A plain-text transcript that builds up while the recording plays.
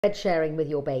Bed sharing with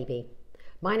your baby.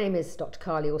 My name is Dr.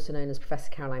 Carly, also known as Professor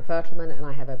Caroline Fertelman, and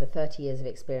I have over 30 years of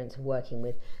experience of working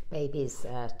with babies,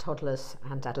 toddlers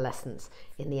and adolescents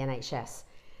in the NHS.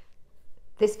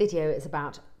 This video is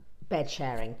about bed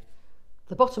sharing.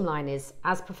 The bottom line is,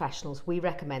 as professionals, we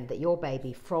recommend that your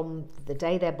baby from the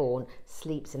day they're born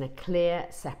sleeps in a clear,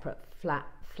 separate,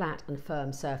 flat and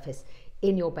firm surface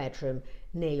in your bedroom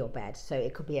near your bed. So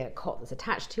it could be a cot that's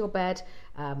attached to your bed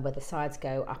where the sides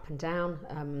go up and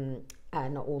down,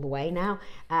 not all the way now,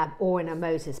 or in a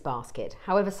Moses basket.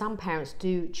 However, some parents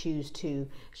do choose to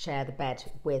share the bed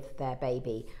with their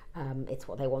baby. It's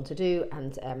what they want to do,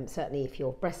 and certainly if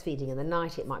you're breastfeeding in the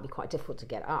night, it might be quite difficult to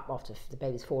get up after the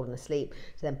baby's fallen asleep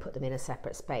to then put them in a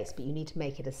separate space, but you need to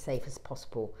make it as safe as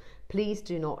possible. Please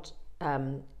do not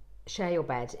share your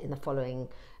bed in the following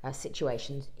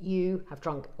situations. You have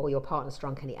drunk, or your partner's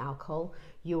drunk any alcohol.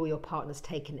 You or your partner's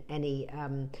taken any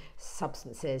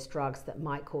substances, drugs that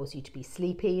might cause you to be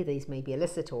sleepy. These may be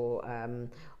illicit or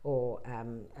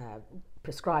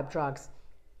prescribed drugs.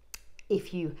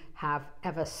 If you have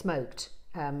ever smoked,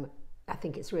 I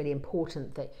think it's really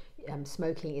important that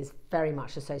smoking is very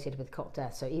much associated with cot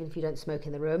death. So even if you don't smoke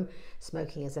in the room,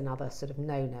 smoking is another sort of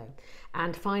no-no.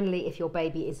 And finally, if your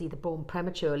baby is either born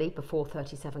prematurely before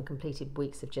 37 completed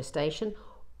weeks of gestation,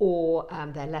 or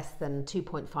they're less than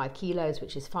 2.5 kilos,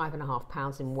 which is 5.5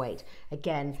 pounds in weight.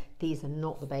 Again, these are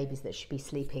not the babies that should be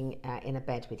sleeping in a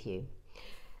bed with you.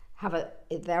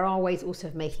 There are ways also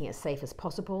of making it as safe as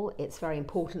possible. It's very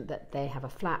important that they have a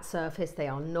flat surface. They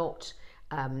are not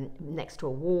next to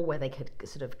a wall where they could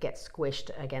sort of get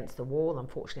squished against the wall.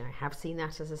 Unfortunately, I have seen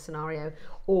that as a scenario,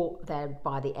 or they're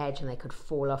by the edge and they could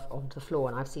fall off onto the floor,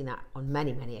 and I've seen that on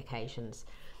many occasions.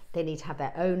 They need to have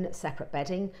their own separate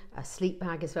bedding. A sleep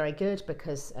bag is very good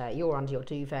because you're under your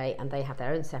duvet and they have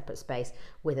their own separate space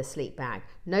with a sleep bag.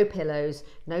 No pillows,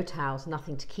 no towels,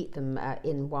 nothing to keep them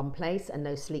in one place, and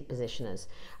no sleep positioners.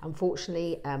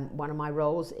 Unfortunately, one of my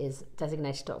roles is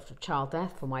designated doctor of child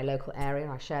death for my local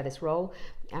area. I share this role,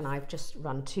 and I've just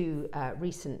run two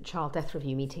recent child death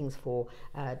review meetings for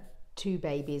two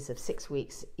babies of 6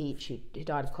 weeks each who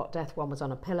died of cot death. One was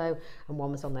on a pillow and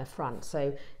one was on their front.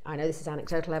 So I know this is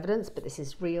anecdotal evidence, but this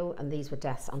is real, and these were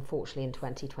deaths, unfortunately, in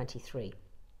 2023.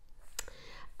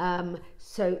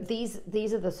 So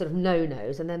these are the sort of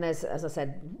no-nos, and then there's, as I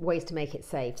said, ways to make it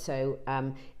safe. So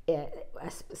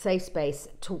a safe space,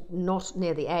 not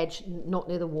near the edge, not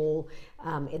near the wall,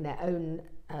 in their own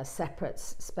separate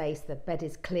space. The bed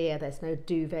is clear, there's no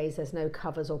duvets, there's no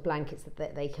covers or blankets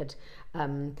that they could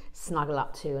snuggle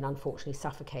up to and unfortunately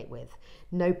suffocate with.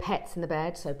 No pets in the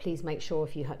bed, so please make sure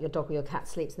if your dog or your cat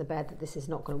sleeps in the bed that this is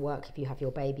not going to work if you have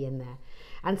your baby in there.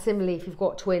 And similarly, if you've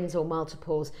got twins or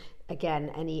multiples, again,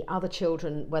 any other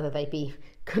children, whether they be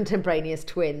contemporaneous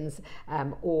twins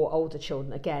or older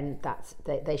children, again,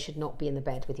 they should not be in the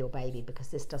bed with your baby, because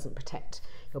this doesn't protect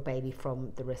your baby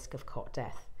from the risk of cot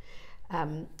death.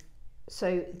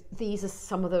 So these are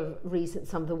some of the reasons,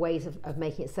 some of the ways of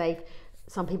making it safe.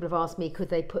 Some people have asked me, could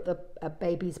they put a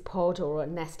baby's pod or a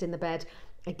nest in the bed?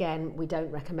 Again, we don't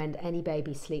recommend any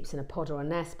baby sleeps in a pod or a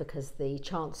nest, because the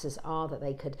chances are that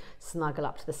they could snuggle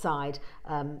up to the side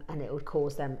and it would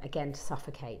cause them again to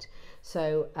suffocate.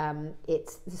 So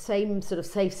it's the same sort of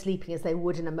safe sleeping as they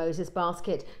would in a Moses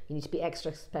basket. You need to be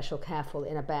extra special careful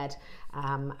in a bed,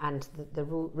 and the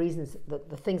reasons,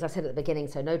 the things I said at the beginning,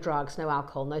 so no drugs, no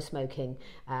alcohol, no smoking,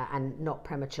 and not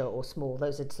premature or small,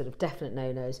 those are sort of definite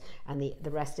no-nos, and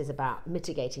the rest is about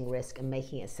mitigating risk and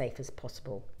making it as safe as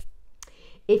possible.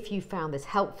 If you found this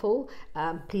helpful,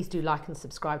 please do like and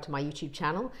subscribe to my YouTube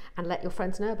channel and let your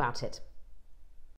friends know about it.